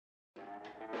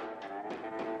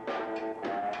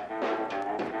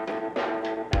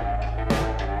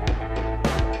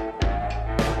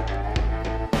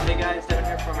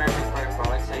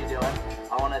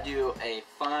to do a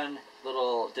fun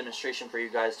little demonstration for you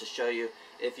guys to show you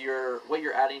if what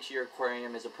you're adding to your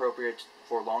aquarium is appropriate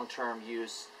for long-term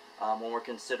use when we're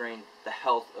considering the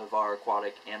health of our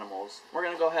aquatic animals. We're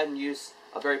going to go ahead and use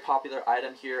a very popular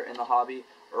item here in the hobby,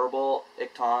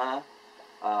 Herbtana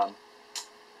by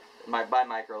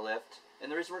Microbe-Lift.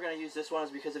 And the reason we're going to use this one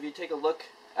is because if you take a look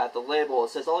at the label,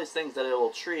 it says all these things that it will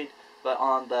treat, but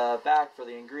on the back for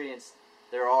the ingredients,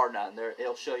 there are none.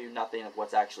 It'll show you nothing of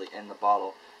what's actually in the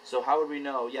bottle. So how would we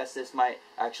know? Yes, this might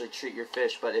actually treat your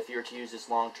fish, but if you were to use this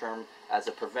long term as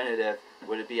a preventative,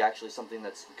 would it be actually something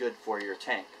that's good for your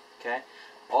tank? Okay.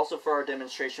 Also for our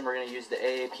demonstration, we're going to use the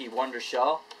AAP Wonder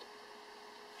Shell,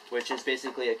 which is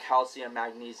basically a calcium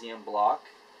magnesium block.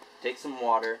 Take some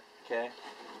water. Okay.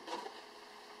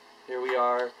 Here we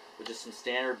are with just some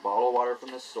standard bottled water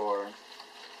from the store.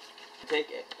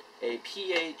 Take a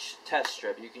pH test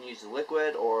strip. You can use the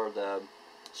liquid or the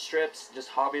strips. Just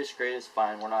hobbyist grade is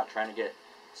fine. We're not trying to get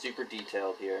super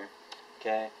detailed here.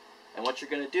 Okay. And what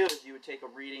you're going to do is you would take a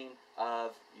reading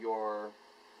of your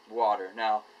water.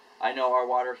 Now, I know our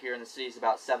water here in the city is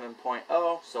about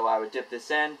 7.0, so I would dip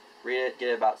this in, read it, get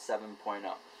it about 7.0.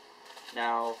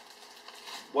 Now,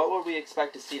 what would we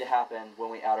expect to see to happen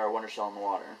when we add our Wonder Shell in the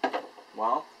water?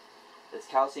 Well, it's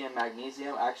calcium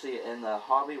magnesium. Actually, in the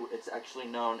hobby, it's actually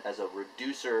known as a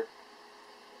reducer.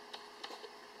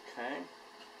 Okay.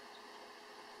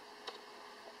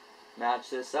 Match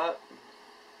this up.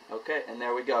 Okay, and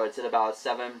there we go. It's at about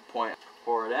 7. Pour it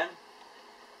in.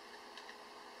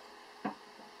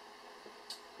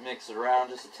 Mix it around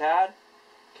just a tad.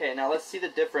 Okay, now let's see the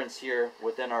difference here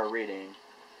within our reading.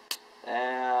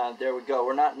 And there we go.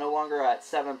 We're no longer at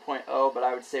 7.0, but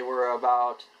I would say we're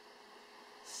about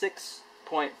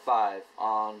 6.5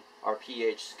 on our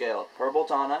pH scale.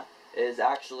 Herbtana is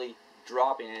actually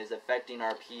dropping. It is affecting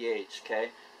our pH.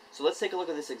 Okay, so let's take a look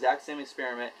at this exact same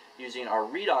experiment using our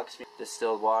Redox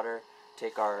distilled water.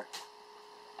 Take our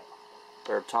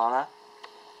Herbtana.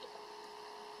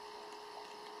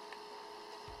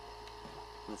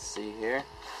 Let's see here.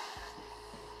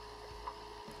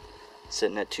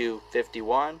 Sitting at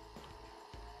 251.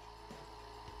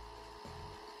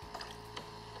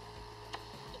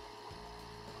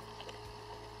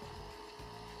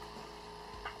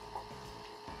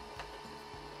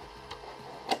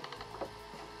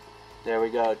 There we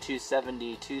go.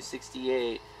 270,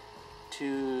 268,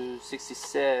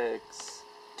 266,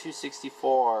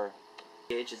 264.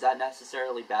 Is that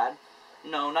necessarily bad?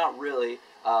 No, not really.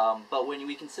 But when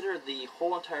we consider the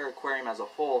whole entire aquarium as a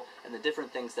whole and the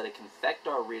different things that it can affect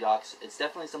our redox, it's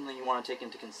definitely something you want to take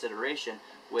into consideration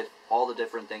with all the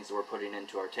different things that we're putting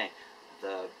into our tank.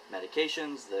 The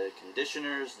medications, the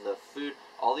conditioners, the food,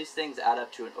 all these things add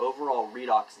up to an overall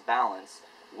redox balance,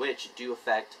 which do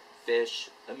affect fish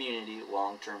immunity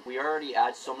long term. We already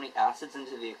add so many acids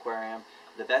into the aquarium.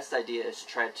 The best idea is to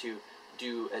try to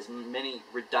do as many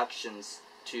reductions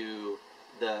to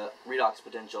the redox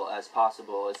potential as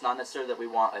possible. It's not necessarily that we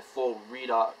want a full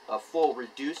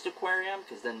reduced aquarium,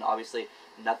 because then obviously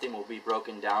nothing will be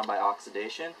broken down by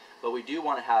oxidation, but we do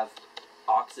want to have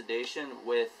oxidation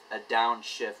with a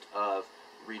downshift of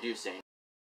reducing.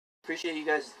 Appreciate you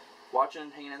guys watching,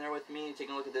 hanging in there with me,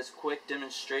 taking a look at this quick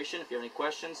demonstration. If you have any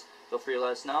questions, feel free to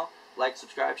let us know. Like,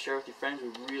 subscribe, share with your friends. We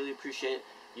really appreciate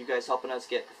you guys helping us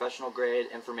get professional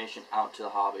grade information out to the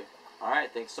hobby.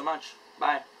 Alright, thanks so much.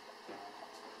 Bye.